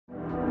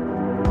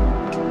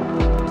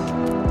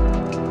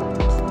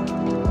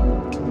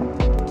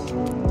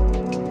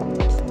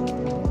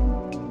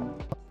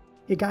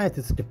Hey guys,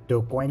 this is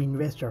Cryptocoin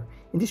Investor.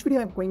 In this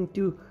video, I'm going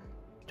to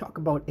talk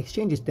about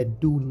exchanges that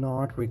do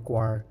not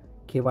require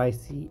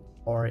KYC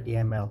or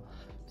AML.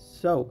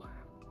 So,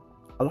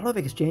 a lot of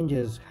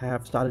exchanges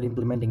have started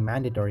implementing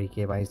mandatory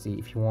KYC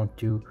if you want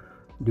to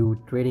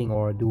do trading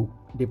or do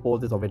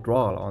deposits or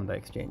withdrawal on the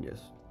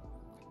exchanges.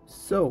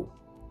 So,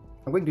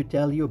 I'm going to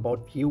tell you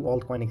about few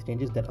altcoin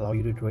exchanges that allow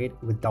you to trade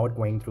without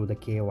going through the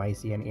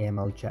KYC and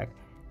AML check.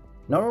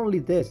 Not only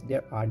this,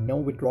 there are no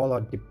withdrawal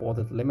or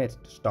deposit limits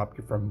to stop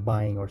you from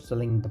buying or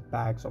selling the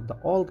bags of the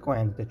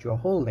altcoins that you are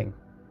holding.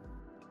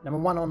 Number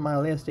one on my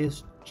list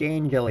is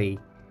Changelly.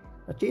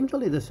 Now,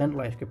 Changelly is a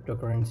centralized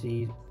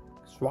cryptocurrency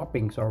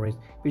swapping service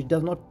which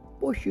does not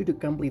push you to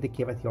complete the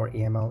KYC or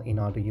AML in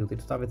order to use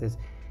its services.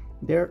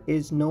 There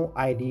is no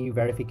ID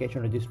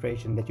verification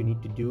registration that you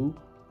need to do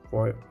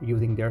for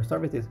using their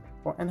services.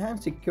 For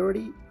enhanced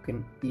security, you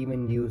can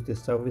even use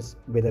this service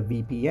with a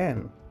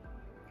VPN.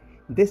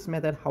 This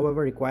method, however,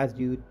 requires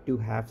you to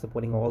have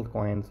supporting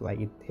altcoins like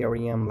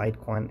Ethereum,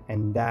 Litecoin,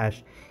 and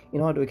Dash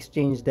in order to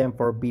exchange them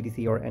for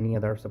BTC or any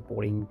other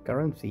supporting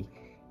currency.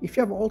 If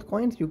you have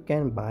altcoins, you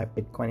can buy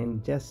Bitcoin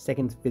in just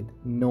seconds with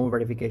no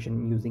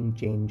verification using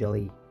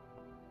Changelly.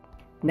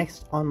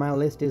 Next on my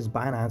list is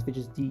Binance, which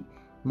is the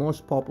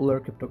most popular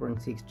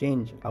cryptocurrency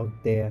exchange out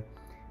there.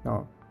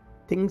 Now,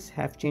 things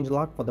have changed a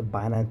lot for the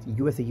Binance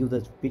USA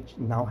users, which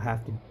now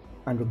have to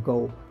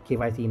undergo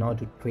KYC in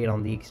order to trade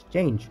on the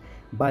exchange.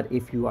 But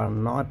if you are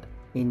not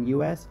in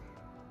US,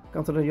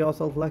 consider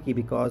yourself lucky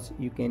because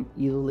you can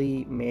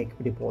easily make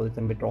deposits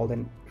and withdrawals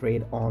and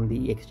trade on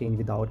the exchange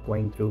without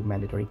going through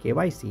mandatory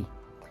KYC.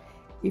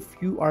 If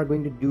you are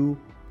going to do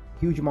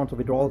huge amounts of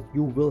withdrawals,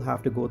 you will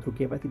have to go through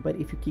KYC, but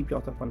if you keep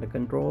yourself under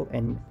control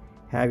and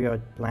have your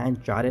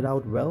plan charted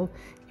out well,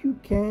 you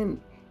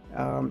can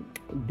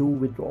do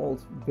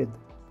withdrawals with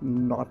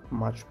not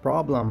much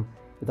problem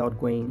without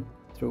going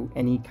through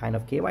any kind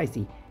of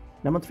KYC.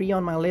 Number 3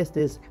 on my list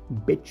is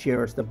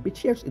BitShares. The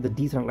BitShares is a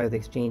decentralized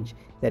exchange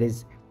that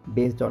is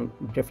based on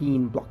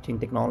Graphene blockchain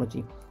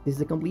technology. This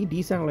is a complete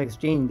decentralized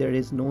exchange. There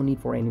is no need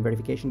for any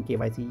verification,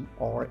 KYC,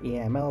 or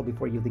AML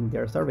before using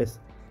their service.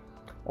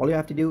 All you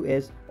have to do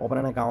is open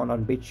an account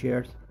on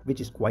BitShares,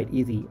 which is quite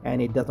easy,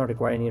 and it does not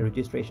require any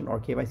registration or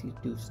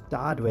KYC to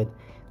start with.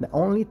 The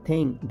only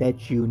thing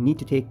that you need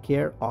to take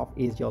care of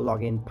is your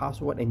login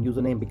password and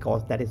username,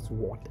 because that is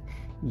what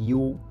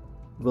you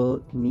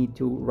will need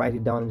to write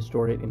it down and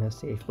store it in a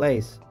safe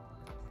place.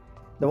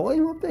 The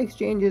volume of the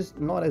exchange is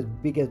not as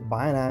big as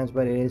Binance,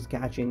 but it is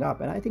catching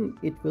up, and I think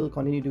it will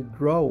continue to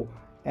grow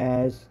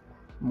as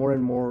more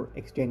and more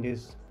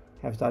exchanges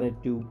have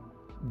started to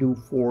do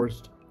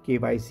forced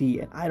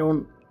KYC, and I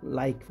don't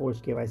like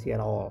forced KYC at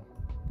all.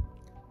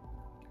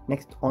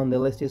 Next on the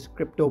list is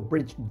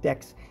CryptoBridge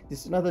DEX.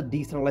 This is another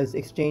decentralized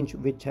exchange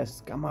which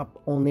has come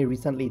up only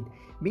recently.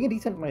 Being a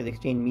decentralized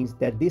exchange means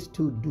that these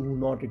two do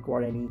not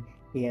require any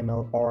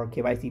AML or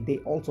KYC. They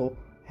also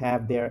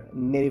have their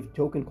native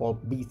token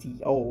called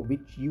BCO,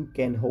 which you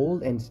can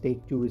hold and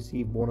stake to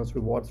receive bonus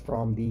rewards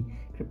from the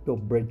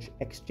CryptoBridge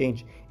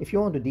exchange. If you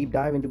want to deep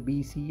dive into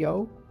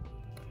BCO,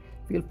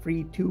 feel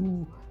free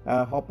to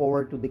hop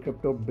over to the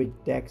CryptoBridge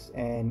DEX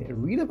and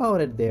read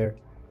about it there.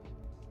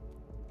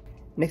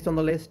 Next on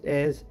the list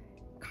is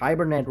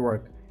Kyber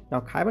Network. Now,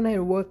 Kyber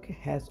Network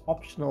has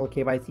optional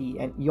KYC,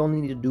 and you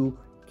only need to do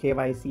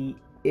KYC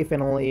if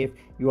and only if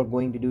you are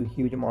going to do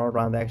huge amount of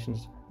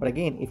transactions. But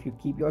again, if you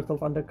keep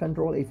yourself under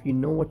control, if you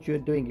know what you're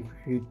doing,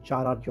 if you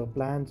chart out your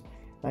plans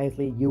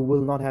nicely, you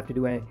will not have to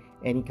do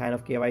any kind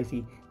of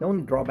KYC. The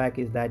only drawback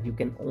is that you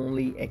can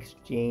only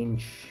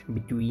exchange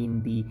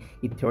between the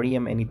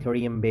Ethereum and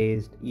Ethereum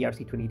based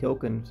ERC20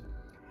 tokens,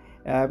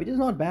 which is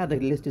not bad. The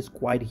list is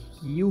quite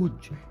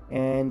huge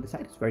and the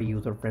site is very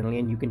user friendly,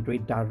 and you can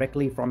trade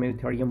directly from your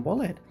Ethereum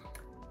wallet.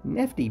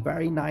 Nifty,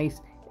 very nice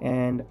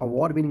and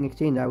award-winning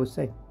exchange, I would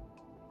say.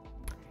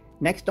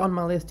 Next on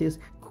my list is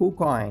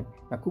KuCoin.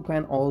 Now,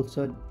 KuCoin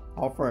also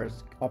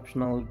offers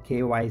optional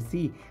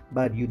KYC,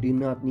 but you do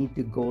not need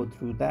to go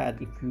through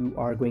that if you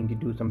are going to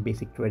do some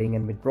basic trading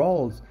and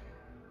withdrawals.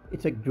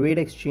 It's a great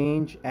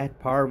exchange at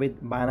par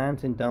with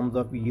Binance in terms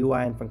of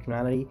UI and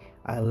functionality.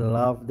 I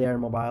love their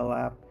mobile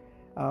app.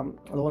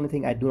 The only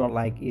thing I do not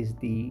like is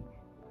the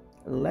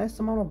less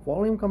amount of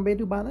volume compared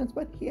to Binance,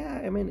 but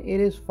yeah, I mean,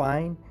 it is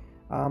fine.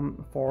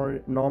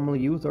 For normal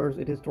users,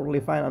 it is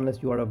totally fine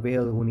unless you are a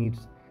whale who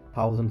needs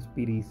thousands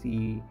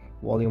BTC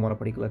volume on a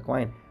particular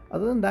coin.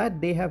 Other than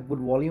that, they have good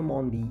volume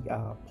on the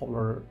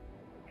popular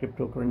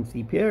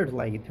cryptocurrency pairs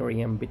like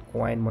Ethereum,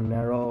 Bitcoin,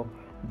 Monero,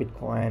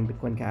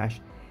 Bitcoin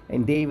Cash,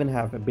 and they even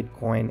have a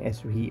Bitcoin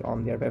SV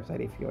on their website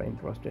if you're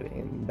interested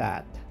in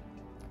that.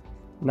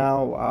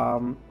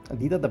 Now,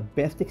 these are the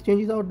best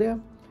exchanges out there.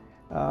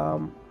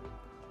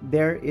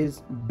 There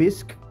is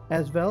BISC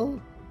as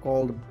well,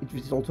 which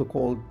is also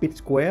called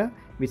BitSquare,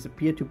 which is a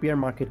peer-to-peer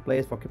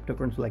marketplace for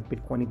cryptocurrency like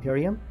Bitcoin,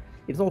 Ethereum.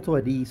 It's also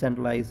a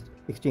decentralized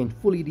exchange,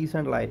 fully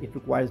decentralized. It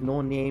requires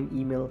no name,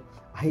 email,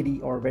 ID,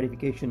 or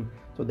verification,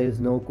 so there is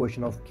no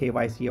question of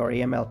KYC or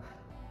AML.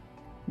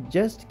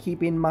 Just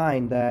keep in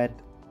mind that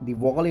the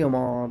volume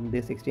on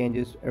this exchange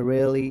is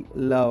really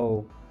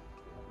low,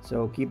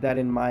 so keep that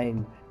in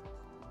mind.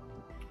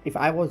 If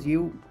I was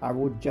you, I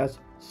would just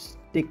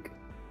stick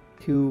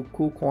to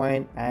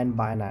KuCoin and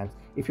Binance.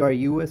 If you're a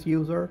US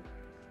user,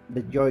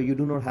 you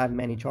do not have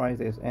many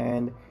choices,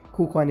 and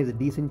KuCoin is a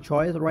decent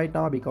choice right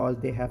now because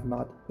they have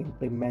not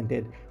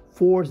implemented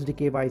forced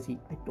KYC.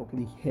 I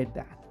totally hate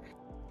that.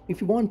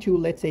 If you want to,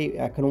 let's say,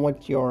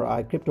 convert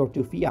your crypto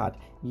to fiat,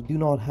 you do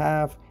not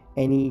have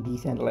any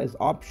decentralized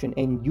option,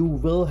 and you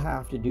will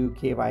have to do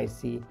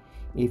KYC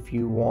if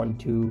you want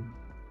to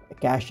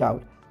cash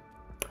out.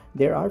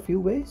 There are a few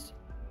ways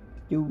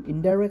to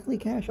indirectly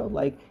cash out,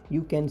 like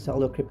you can sell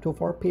your crypto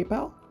for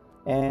PayPal,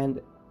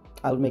 and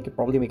I'll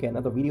probably make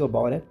another video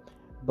about it,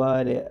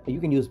 but you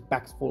can use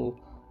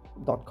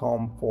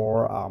paxful.com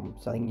for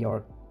selling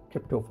your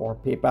crypto for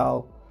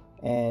PayPal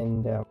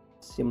and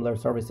similar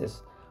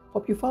services.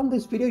 Hope you found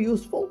this video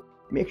useful.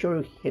 Make sure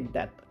you hit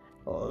that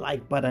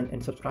like button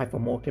and subscribe for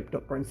more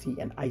cryptocurrency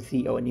and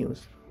ICO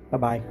news. Bye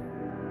bye.